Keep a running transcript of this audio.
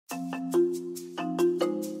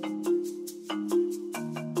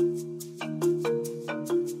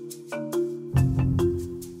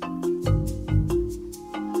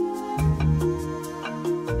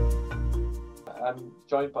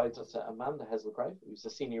joined by Dr. Amanda Heselgrave, who's a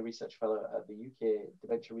Senior Research Fellow at the UK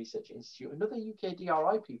Dementia Research Institute, another UK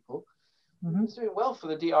DRI people, who's doing well for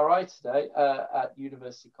the DRI today at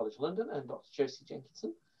University College London, and Dr. Josie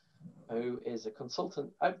Jenkinson, who is a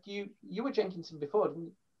consultant. You were Jenkinson before, didn't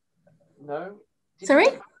you? No? Sorry?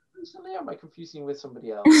 Recently, or am I confusing you with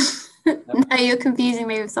somebody else? No, you're confusing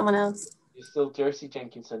me with someone else. You're still Josie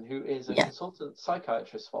Jenkinson, who is a consultant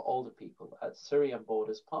psychiatrist for older people at Surrey and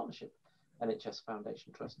Borders Partnership NHS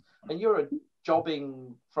Foundation Trust. And you're a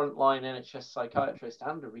jobbing frontline NHS psychiatrist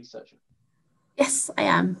and a researcher. Yes, I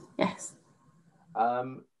am. Yes.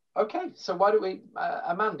 Okay, so why don't we,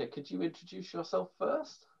 Amanda, could you introduce yourself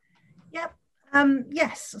first? Yep.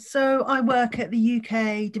 Yes, so I work at the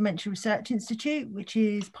UK Dementia Research Institute, which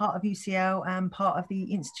is part of UCL and part of the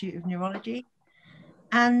Institute of Neurology.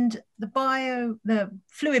 And the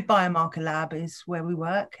fluid biomarker lab is where we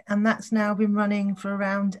work, and that's now been running for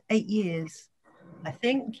around 8 years. I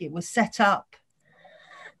think it was set up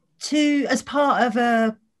as part of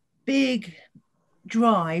a big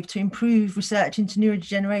drive to improve research into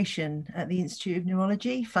neurodegeneration at the Institute of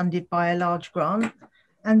Neurology, funded by a large grant.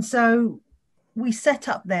 And so we set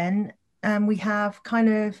up then, and we have kind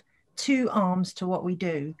of two arms to what we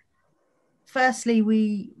do. Firstly,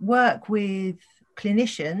 we work with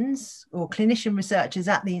clinicians or clinician researchers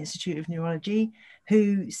at the Institute of Neurology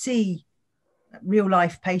who see real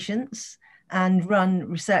life patients and run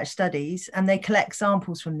research studies, and they collect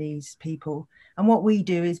samples from these people. And what we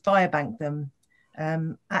do is biobank them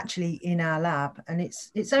actually in our lab. And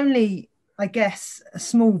it's only, I guess, a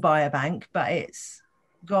small biobank, but it's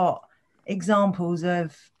got examples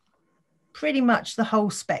of pretty much the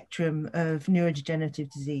whole spectrum of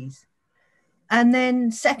neurodegenerative disease. And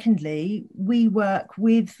then secondly, we work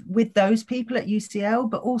with those people at UCL,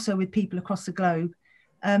 but also with people across the globe,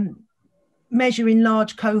 measuring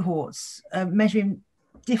large cohorts, measuring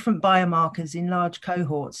different biomarkers in large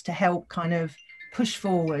cohorts to help kind of push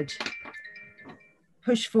forward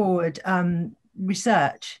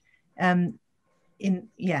research into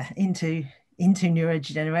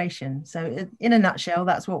neurodegeneration. So in a nutshell,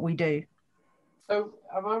 that's what we do. So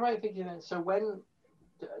am I right thinking that, so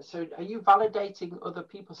are you validating other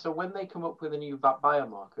people? So when they come up with a new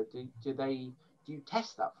biomarker, do you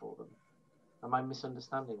test that for them? Am I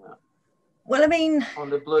misunderstanding that? Well, I mean,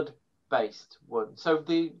 on the blood-based one. So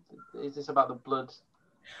is this about the blood?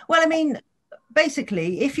 Well, I mean,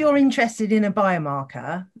 basically, if you're interested in a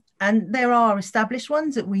biomarker, and there are established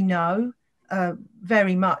ones that we know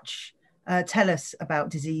very much tell us about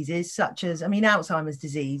diseases such as, Alzheimer's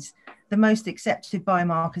disease. The most accepted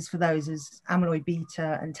biomarkers for those is amyloid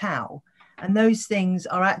beta and tau. And those things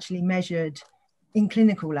are actually measured in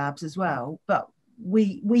clinical labs as well. But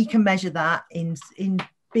we can measure that in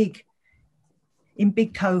big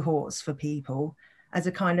cohorts for people as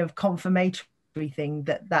a kind of confirmatory thing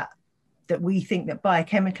that we think that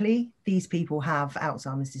biochemically these people have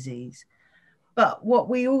Alzheimer's disease. But what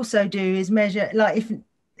we also do is measure, like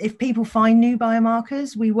if people find new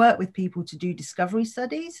biomarkers, we work with people to do discovery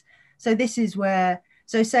studies. So this is where,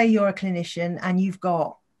 so say you're a clinician and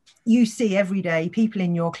you see every day people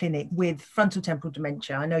in your clinic with frontotemporal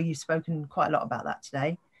dementia. I know you've spoken quite a lot about that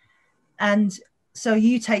today. And so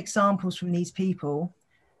you take samples from these people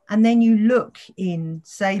and then you look in,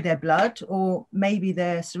 say, their blood or maybe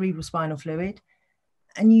their cerebral spinal fluid,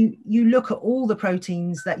 and you look at all the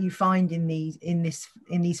proteins that you find in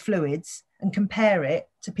these fluids and compare it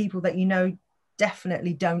to people that you know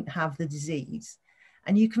definitely don't have the disease.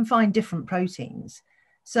 And you can find different proteins.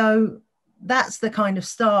 So that's the kind of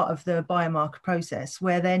start of the biomarker process,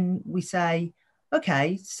 where then we say,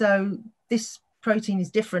 okay, so this protein is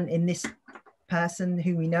different in this person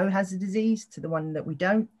who we know has a disease to the one that we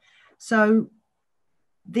don't. So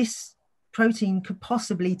this protein could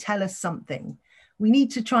possibly tell us something. We need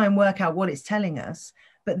to try and work out what it's telling us,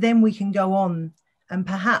 but then we can go on and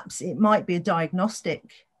perhaps it might be a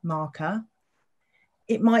diagnostic marker.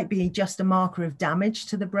 It might be just a marker of damage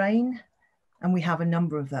to the brain, and we have a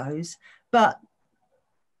number of those. But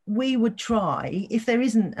we would try, if there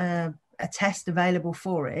isn't a test available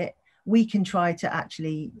for it, we can try to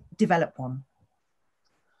actually develop one.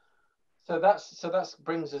 So that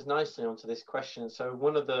brings us nicely onto this question. So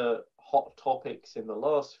one of the hot topics in the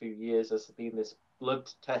last few years has been this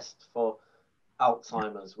blood test for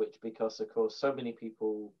Alzheimer's, which, because of course so many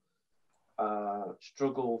people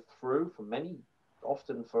struggle through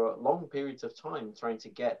often for long periods of time trying to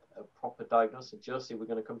get a proper diagnosis. Josie, we're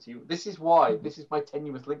going to come to you. This is my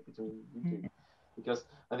tenuous link between you two, because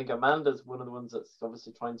I think Amanda's one of the ones that's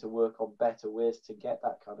obviously trying to work on better ways to get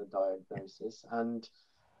that kind of diagnosis. And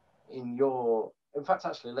in your in fact,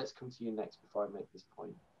 actually, let's come to you next before I make this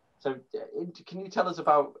point. So, can you tell us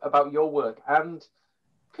about your work, and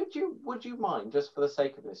would you mind, just for the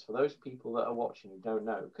sake of this, for those people that are watching who don't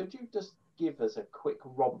know, could you just give us a quick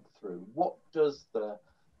romp through what does the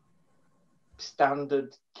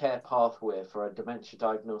standard care pathway for a dementia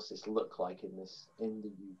diagnosis look like in the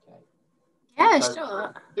UK? Yeah, So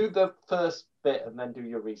sure. do the first bit and then do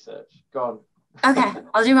your research. Go on. Okay,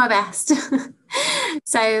 I'll do my best.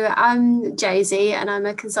 So I'm Josie and I'm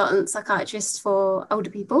a consultant psychiatrist for older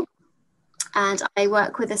people. And I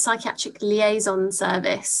work with a psychiatric liaison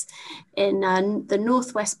service in the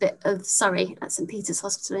northwest bit of Surrey at St Peter's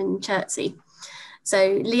Hospital in Chertsey.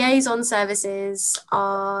 So liaison services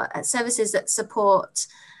are services that support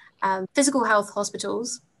physical health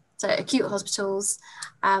hospitals, so acute hospitals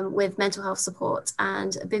with mental health support.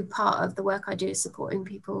 And a big part of the work I do is supporting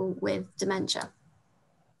people with dementia.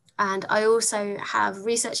 And I also have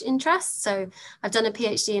research interests. So I've done a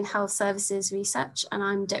PhD in health services research, and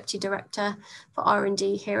I'm Deputy Director for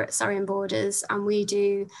R&D here at Surrey and Borders. And we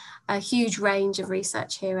do a huge range of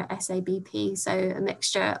research here at SABP. So a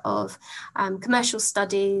mixture of commercial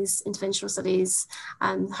studies, interventional studies,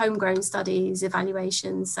 homegrown studies,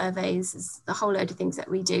 evaluations, surveys, the whole load of things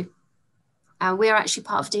that we do. We're actually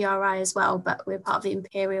part of DRI as well, but we're part of the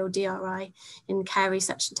Imperial DRI in Care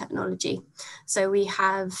Research and Technology. So we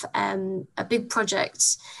have a big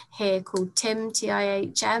project here called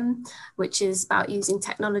TIHM, which is about using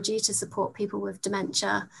technology to support people with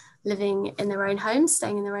dementia living in their own homes,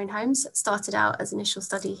 staying in their own homes. It started out as an initial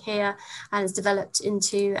study here and has developed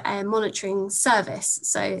into a monitoring service.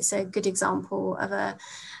 So it's a good example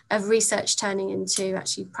of research turning into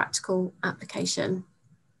actually practical application.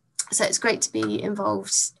 So it's great to be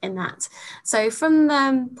involved in that. So from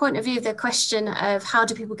the point of view of the question of how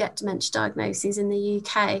do people get dementia diagnoses in the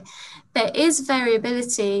UK, there is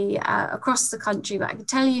variability across the country, but I can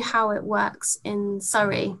tell you how it works in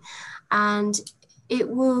Surrey. And it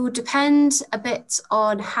will depend a bit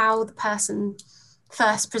on how the person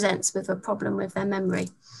first presents with a problem with their memory.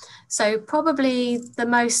 So probably the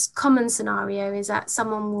most common scenario is that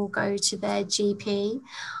someone will go to their GP,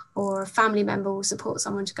 or a family member will support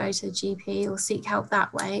someone to go to the GP or seek help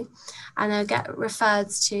that way, and they'll get referred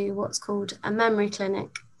to what's called a memory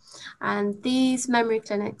clinic. And these memory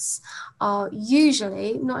clinics are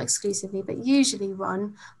usually, not exclusively, but usually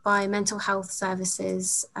run by mental health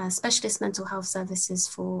services, specialist mental health services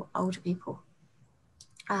for older people.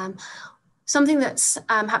 Something that's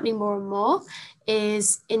happening more and more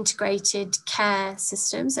is integrated care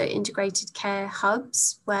systems, so integrated care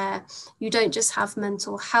hubs, where you don't just have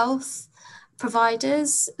mental health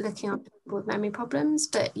providers looking after people with memory problems,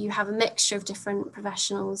 but you have a mixture of different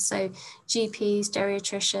professionals, so GPs,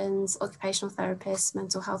 geriatricians, occupational therapists,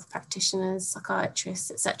 mental health practitioners,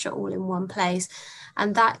 psychiatrists, etc., all in one place.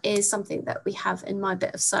 And that is something that we have in my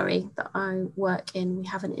bit of Surrey that I work in. We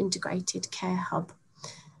have an integrated care hub.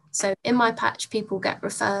 So in my patch, people get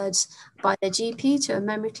referred by their GP to a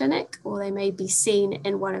memory clinic, or they may be seen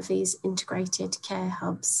in one of these integrated care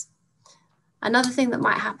hubs. Another thing that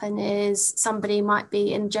might happen is somebody might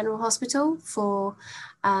be in general hospital for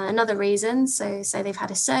another reason. So say they've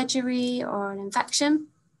had a surgery or an infection,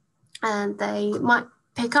 and they might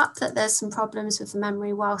pick up that there's some problems with the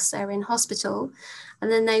memory whilst they're in hospital,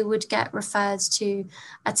 and then they would get referred to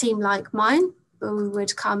a team like mine, where we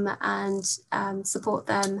would come and support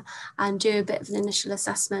them and do a bit of an initial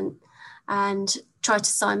assessment and try to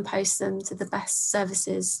signpost them to the best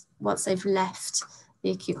services once they've left the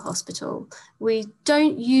acute hospital. We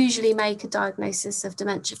don't usually make a diagnosis of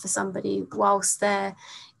dementia for somebody whilst they're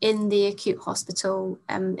in the acute hospital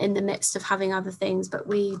in the midst of having other things, but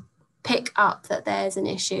we pick up that there's an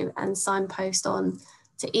issue and signpost on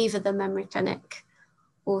to either the memory clinic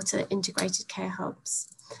or to integrated care hubs.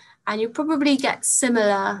 And you probably get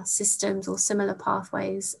similar systems or similar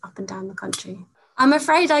pathways up and down the country. I'm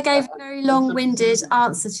afraid I gave a very long-winded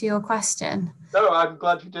answer to your question. No, I'm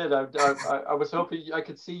glad you did. I was hoping I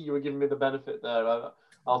could see you were giving me the benefit there.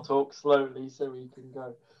 I'll talk slowly so we can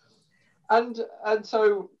go. And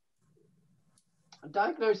so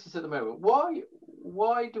diagnosis at the moment.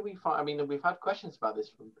 Why do we find? I mean, we've had questions about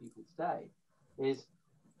this from people today. Is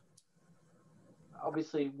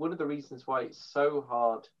obviously one of the reasons why it's so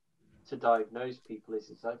hard to diagnose people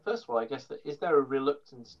is like, first of all, I guess that is there a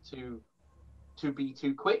reluctance to be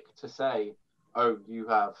too quick to say, oh, you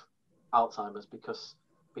have Alzheimer's, because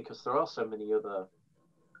there are so many other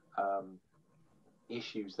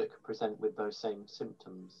issues that could present with those same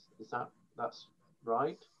symptoms. That's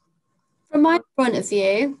right? From my point of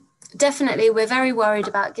view, definitely we're very worried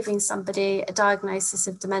about giving somebody a diagnosis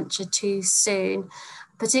of dementia too soon.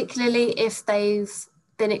 particularly if they've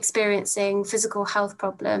been experiencing physical health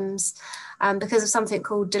problems because of something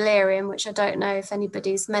called delirium, which I don't know if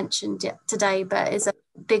anybody's mentioned yet today, but is a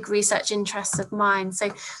big research interest of mine.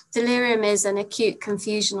 So delirium is an acute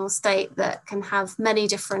confusional state that can have many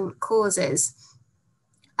different causes,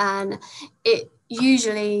 and it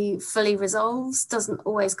usually fully resolves, doesn't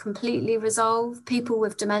always completely resolve. People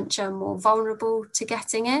with dementia are more vulnerable to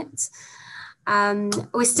getting it.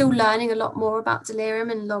 We're still learning a lot more about delirium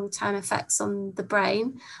and long-term effects on the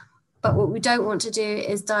brain. But what we don't want to do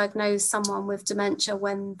is diagnose someone with dementia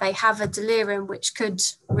when they have a delirium which could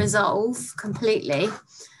resolve completely.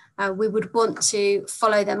 We would want to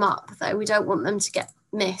follow them up, though. We don't want them to get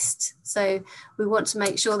missed. So we want to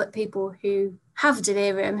make sure that people who have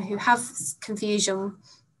delirium, who have confusion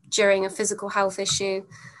during a physical health issue,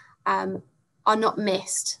 are not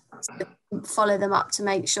missed. So follow them up to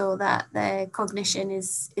make sure that their cognition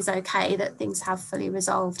is okay, that things have fully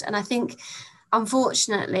resolved. And I think,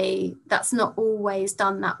 unfortunately, that's not always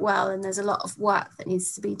done that well, and there's a lot of work that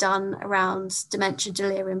needs to be done around dementia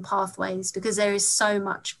delirium pathways, because there is so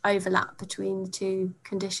much overlap between the two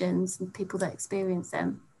conditions and people that experience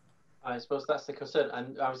them. I suppose that's the concern.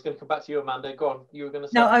 And I was going to come back to you, Amanda. Go on. You were going to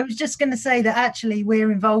say. No, I was just going to say that actually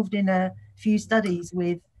we're involved in a few studies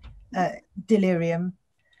with delirium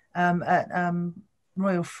at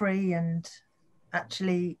Royal Free and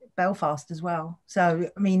actually Belfast as well. So,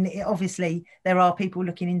 I mean, obviously there are people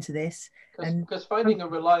looking into this. Because finding a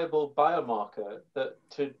reliable biomarker that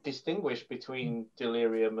to distinguish between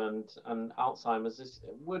delirium and Alzheimer's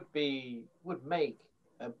would make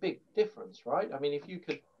a big difference, right? I mean, if you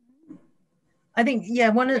could. I think, yeah,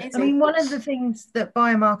 one of the things that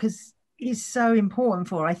biomarkers is so important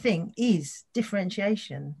for, I think, is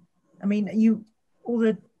differentiation. I mean, all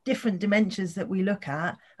the different dementias that we look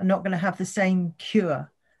at are not going to have the same cure.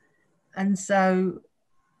 And so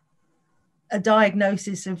a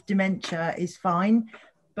diagnosis of dementia is fine,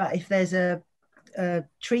 but if there's a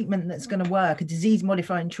treatment that's going to work, a disease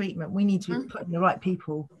modifying treatment, we need to be putting the right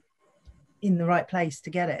people in the right place to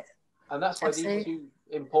get it. And that's why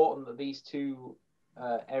important that these two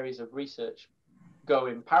areas of research go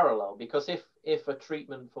in parallel, because if a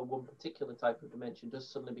treatment for one particular type of dementia does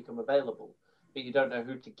suddenly become available, but you don't know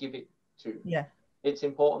who to give it to, it's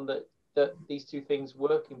important that these two things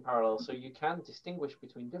work in parallel, so you can distinguish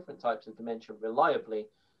between different types of dementia reliably.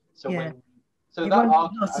 So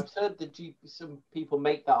I've heard some people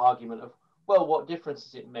make that argument of, well, what difference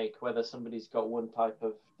does it make whether somebody's got one type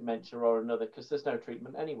of dementia or another, because there's no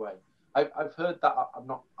treatment anyway. I've heard that.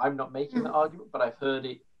 I'm not making that argument, but I've heard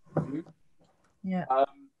it used. Yeah.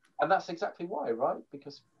 And that's exactly why, right?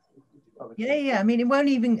 Because I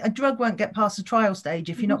mean, a drug won't get past the trial stage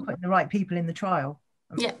if you're not putting the right people in the trial.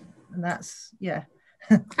 Yeah. And that's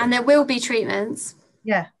And there will be treatments.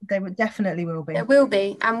 Yeah, definitely will be. There will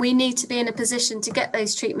be, and we need to be in a position to get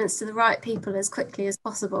those treatments to the right people as quickly as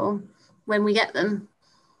possible when we get them.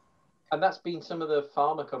 And that's been some of the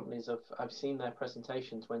pharma companies. I've seen their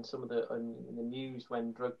presentations when some of in the news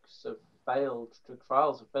when drug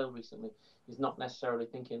trials have failed recently, is not necessarily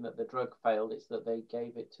thinking that the drug failed, it's that they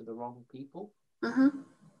gave it to the wrong people.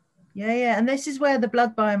 Yeah, and this is where the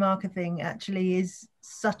blood biomarker thing actually is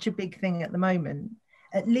such a big thing at the moment,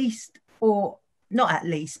 but for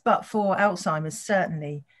Alzheimer's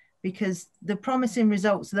certainly, because the promising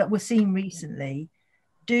results that were seen recently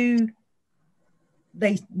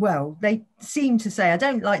they seem to say, I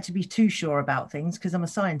don't like to be too sure about things because I'm a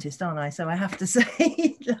scientist, aren't I? So I have to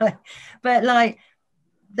say, but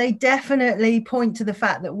they definitely point to the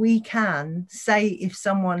fact that we can say if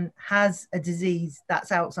someone has a disease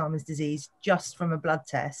that's Alzheimer's disease just from a blood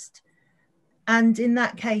test. And in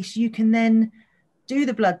that case, you can then do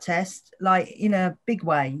the blood test in a big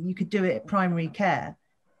way. You could do it at primary care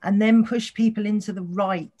and then push people into the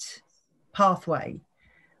right pathway,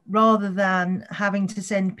 rather than having to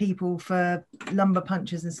send people for lumbar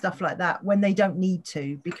punctures and stuff like that when they don't need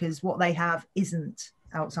to, because what they have isn't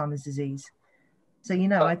Alzheimer's disease. So,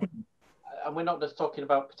 I think... And we're not just talking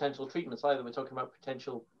about potential treatments either, we're talking about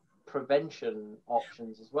potential prevention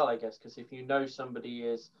options as well, I guess, because if you know somebody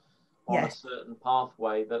is on a certain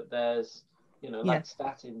pathway, that there's, like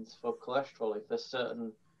statins for cholesterol,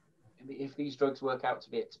 if these drugs work out to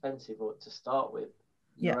be expensive or to start with,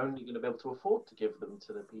 you're only going to be able to afford to give them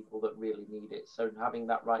to the people that really need it. So having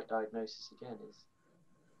that right diagnosis again is...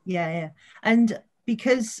 And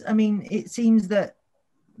because, it seems that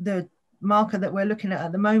the marker that we're looking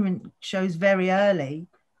at the moment shows very early,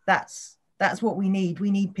 that's what we need.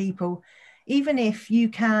 We need people, even if you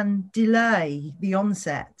can delay the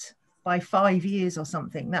onset by 5 years or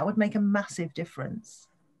something, that would make a massive difference.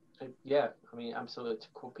 Yeah, I mean, absolutely,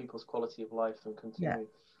 to people's quality of life and continuing. Yeah.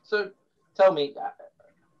 So tell me,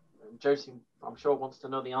 Josie, I'm sure wants to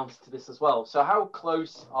know the answer to this as well. So how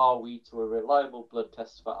close are we to a reliable blood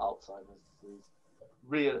test for Alzheimer's disease?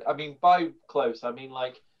 I mean, by close, I mean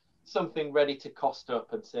like something ready to cost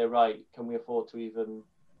up and say, right, can we afford to even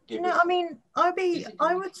give it? I mean, I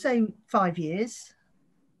would say 5 years.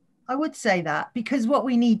 I would say that, because what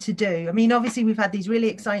we need to do, I mean, obviously we've had these really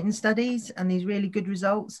exciting studies and these really good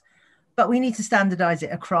results, but we need to standardize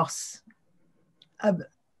it across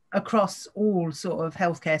all sort of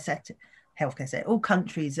all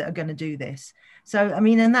countries that are going to do this. So, I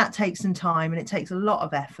mean, and that takes some time, and it takes a lot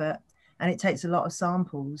of effort, and it takes a lot of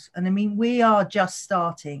samples. And I mean, we are just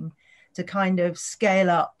starting to kind of scale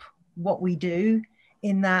up what we do,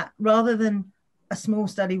 in that rather than a small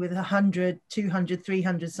study with 100, 200,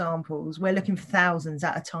 300 samples, we're looking for thousands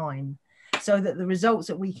at a time, so that the results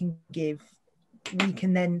that we can give, we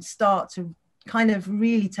can then start to kind of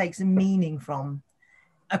really take some meaning from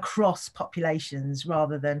across populations,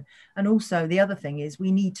 rather than, and also the other thing is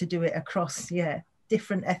we need to do it across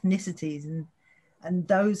different ethnicities and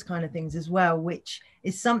those kind of things as well, which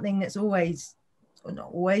is something that's always, or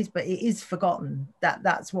not always, but it is forgotten, that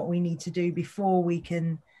that's what we need to do before we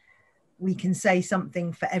can say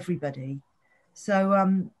something for everybody.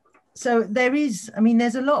 So there is, I mean,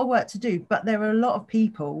 there's a lot of work to do, but there are a lot of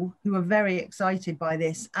people who are very excited by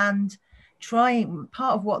this, and trying,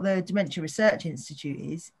 part of what the Dementia Research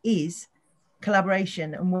Institute is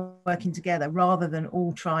collaboration and working together, rather than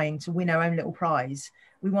all trying to win our own little prize.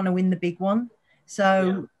 We want to win the big one.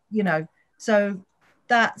 So, so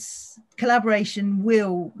that's, collaboration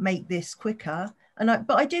will make this quicker.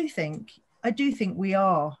 But I do think we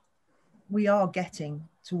are getting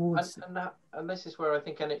towards, and this is where I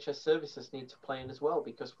think NHS services need to play in as well,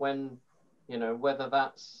 because when, whether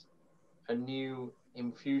that's a new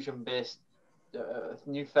infusion-based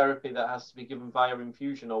new therapy that has to be given via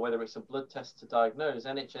infusion, or whether it's a blood test to diagnose,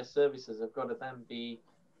 NHS services have got to then be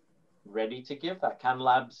ready to give that. Can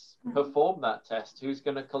labs perform that test? Who's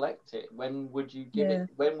going to collect it? When would you give it?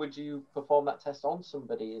 When would you perform that test on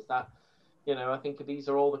somebody? Is that, I think these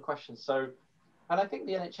are all the questions. So, and I think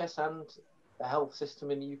the NHS and the health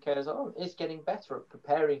system in the UK as well is getting better at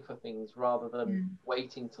preparing for things, rather than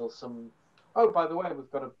waiting till oh, by the way,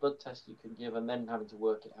 we've got a blood test you can give, and then having to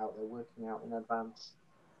work it out. They're working out in advance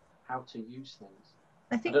how to use things.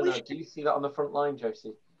 I don't know. Do you see that on the front line,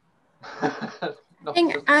 Josie? I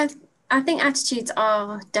think attitudes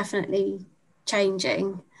are definitely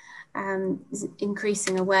changing.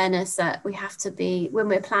 Increasing awareness that we have to be, when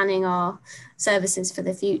we're planning our services for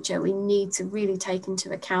the future, we need to really take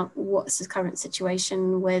into account what's the current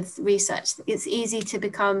situation with research. It's easy to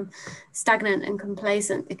become stagnant and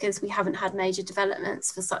complacent because we haven't had major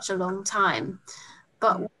developments for such a long time,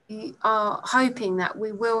 but we are hoping that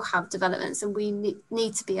we will have developments, and we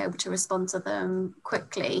need to be able to respond to them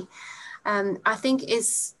quickly. I think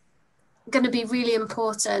it's going to be really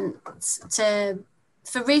important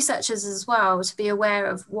for researchers as well to be aware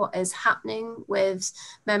of what is happening with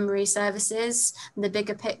memory services and the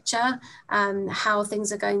bigger picture, how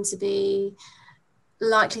things are going to be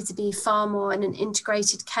likely to be far more in an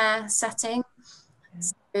integrated care setting.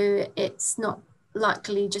 So it's not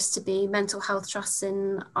likely just to be mental health trusts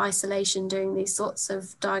in isolation doing these sorts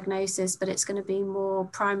of diagnosis, but it's going to be more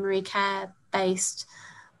primary care based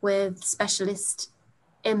with specialist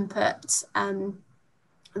input.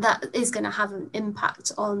 That is going to have an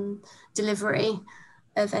impact on delivery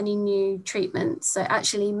of any new treatments. So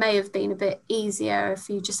actually may have been a bit easier if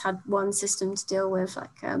you just had one system to deal with,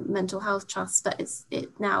 like a mental health trust, but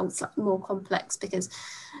now it's like more complex, because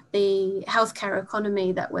the healthcare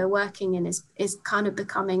economy that we're working in is kind of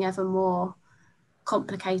becoming ever more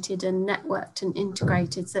complicated and networked and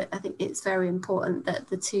integrated. So I think it's very important that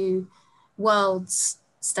the two worlds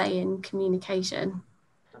stay in communication.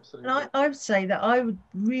 Absolutely. And I would say that I would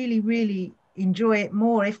really, really enjoy it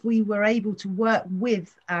more if we were able to work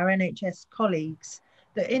with our NHS colleagues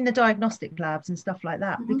that in the diagnostic labs and stuff like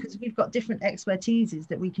that, because we've got different expertises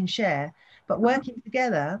that we can share, but working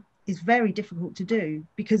together is very difficult to do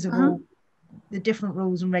because of all the different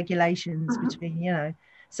rules and regulations between,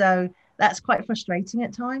 so that's quite frustrating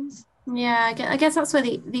at times. Yeah, I guess that's where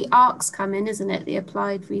the ARCs come in, isn't it? The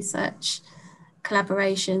applied research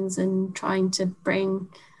collaborations, and trying to bring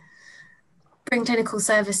clinical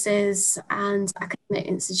services and academic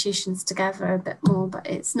institutions together a bit more, but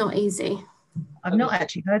it's not easy. I've not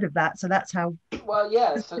actually heard of that, so that's how. Well,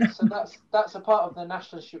 yeah, so that's a part of the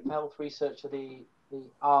National Institute for Health Research of the the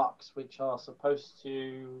ARCs, which are supposed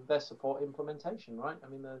to support implementation, right? I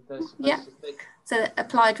mean, they're supposed Yeah. to think. So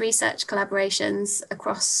applied research collaborations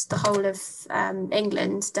across the whole of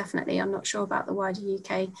England, definitely. I'm not sure about the wider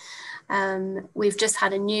UK. We've just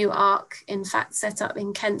had a new ARC, in fact, set up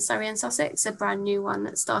in Kent, Surrey and Sussex, a brand new one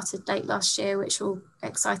that started late last year, which we're all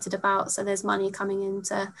excited about. So there's money coming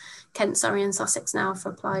into Kent, Surrey and Sussex now for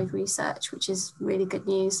applied research, which is really good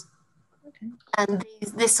news. Okay. And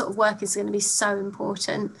this sort of work is going to be so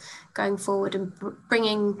important going forward, and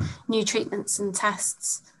bringing new treatments and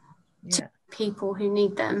tests to people who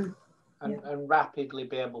need them. And rapidly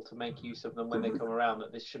be able to make use of them when they come around,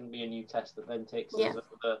 that this shouldn't be a new test that then takes us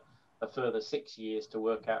a further 6 years to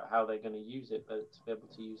work out how they're going to use it, but to be able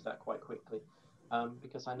to use that quite quickly.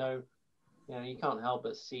 Because I know, you can't help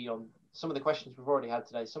but see on some of the questions we've already had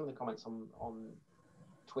today, some of the comments on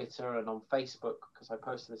Twitter and on Facebook, because I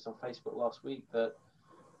posted this on Facebook last week, that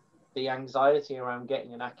the anxiety around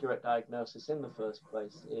getting an accurate diagnosis in the first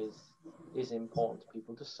place is important to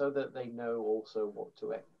people, just so that they know also what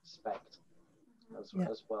to expect as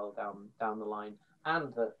well down the line.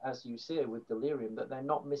 And that, as you say with delirium, that they're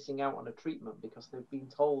not missing out on a treatment because they've been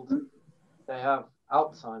told they have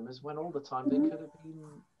Alzheimer's, when all the time they could have been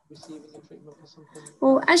receiving a treatment for something.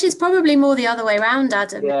 Well, actually, it's probably more the other way around,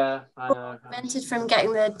 Adam. Yeah, I know. Prevented from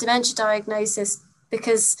getting the dementia diagnosis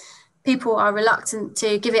because people are reluctant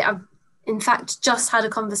to give it. I've, in fact, just had a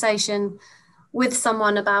conversation with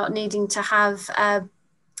someone about needing to have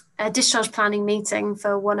a discharge planning meeting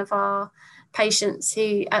for one of our patients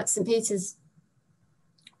who at St Peter's,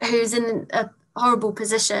 who's in a horrible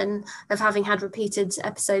position of having had repeated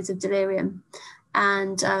episodes of delirium,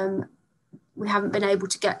 and we haven't been able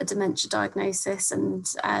to get a dementia diagnosis, and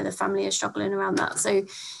the family is struggling around that. So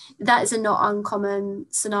that is a not uncommon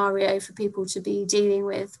scenario for people to be dealing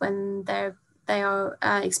with when they are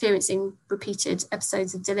experiencing repeated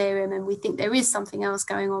episodes of delirium, and we think there is something else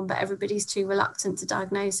going on, but everybody's too reluctant to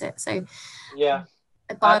diagnose it. So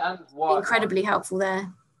and why, incredibly helpful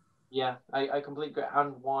there. Yeah, I completely agree.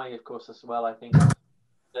 And why, of course, as well, I think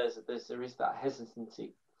there is that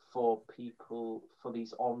hesitancy for people for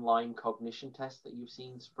these online cognition tests that you've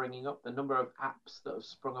seen springing up, the number of apps that have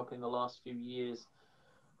sprung up in the last few years.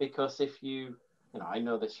 Because if I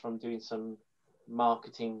know this from doing some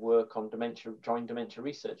marketing work on joint dementia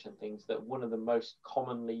research and things, that one of the most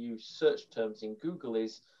commonly used search terms in Google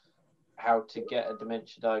is how to get a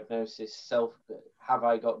dementia diagnosis, have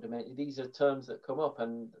I got dementia? These are terms that come up,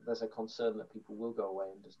 and there's a concern that people will go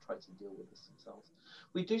away and just try to deal with this themselves.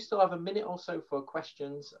 We do still have a minute or so for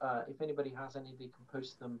questions. If anybody has any, they can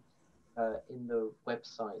post them in the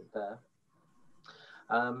website there.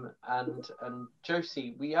 And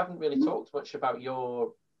Josie, we haven't really talked much about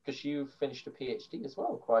because you finished a PhD as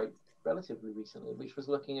well quite relatively recently, which was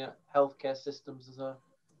looking at healthcare systems as a...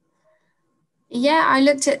 Yeah, I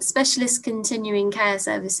looked at specialist continuing care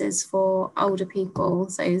services for older people.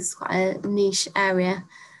 So it's quite a niche area.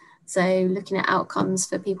 So looking at outcomes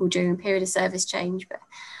for people during a period of service change. But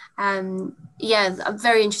I'm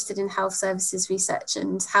very interested in health services research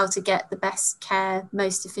and how to get the best care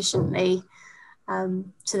most efficiently to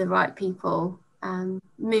the right people.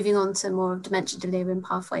 Moving on to more of dementia delirium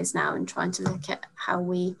pathways now, and trying to look at how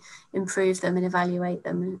we improve them and evaluate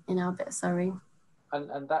them in our bit of Surrey.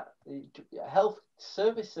 And that health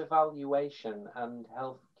service evaluation and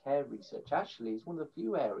health care research actually is one of the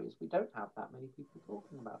few areas we don't have that many people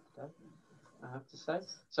talking about today, I have to say.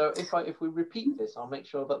 So if we repeat this, I'll make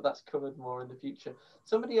sure that that's covered more in the future.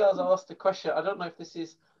 Somebody else asked a question. I don't know if this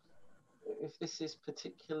is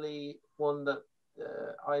particularly one that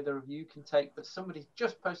either of you can take, but somebody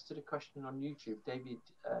just posted a question on YouTube. David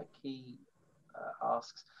Key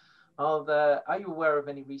asks, are you aware of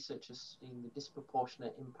any researchers studying the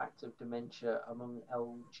disproportionate impact of dementia among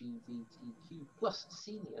LGBTQ plus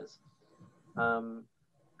seniors?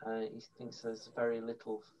 He thinks there's very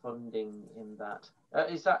little funding in that.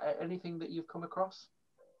 Is that anything that you've come across?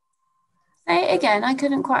 Say it again, I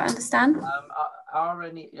couldn't quite understand. Are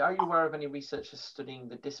you aware of any researchers studying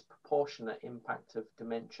the disproportionate impact of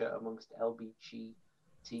dementia amongst LGBTQ?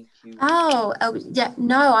 Oh, yeah,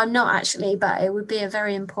 no, I'm not actually, but it would be a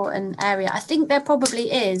very important area. I think there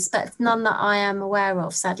probably is, but none that I am aware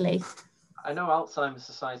of, sadly. I know Alzheimer's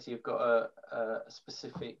Society have got a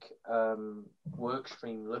specific work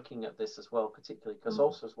stream looking at this as well, particularly because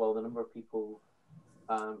also as well the number of people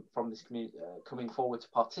from this community coming forward to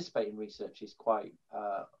participate in research is quite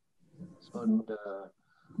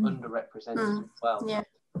underrepresented as well. Yeah.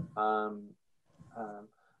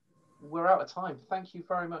 We're out of time. Thank you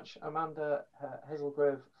very much, Amanda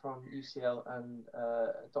Hazelgrove from UCL and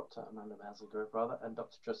Dr. Amanda Hazelgrove, rather, and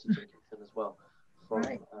Dr. Josie Jenkinson as well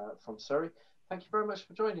from Surrey. Thank you very much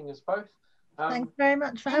for joining us both. Thanks very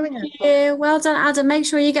much for having us. Thank you. Well done, Adam. Make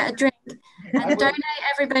sure you get a drink and donate,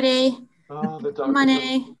 everybody. Oh, the doctor.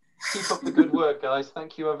 Money. Keep up the good work, guys.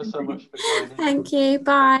 Thank you ever so much for joining. Thank you.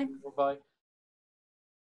 Bye. Bye.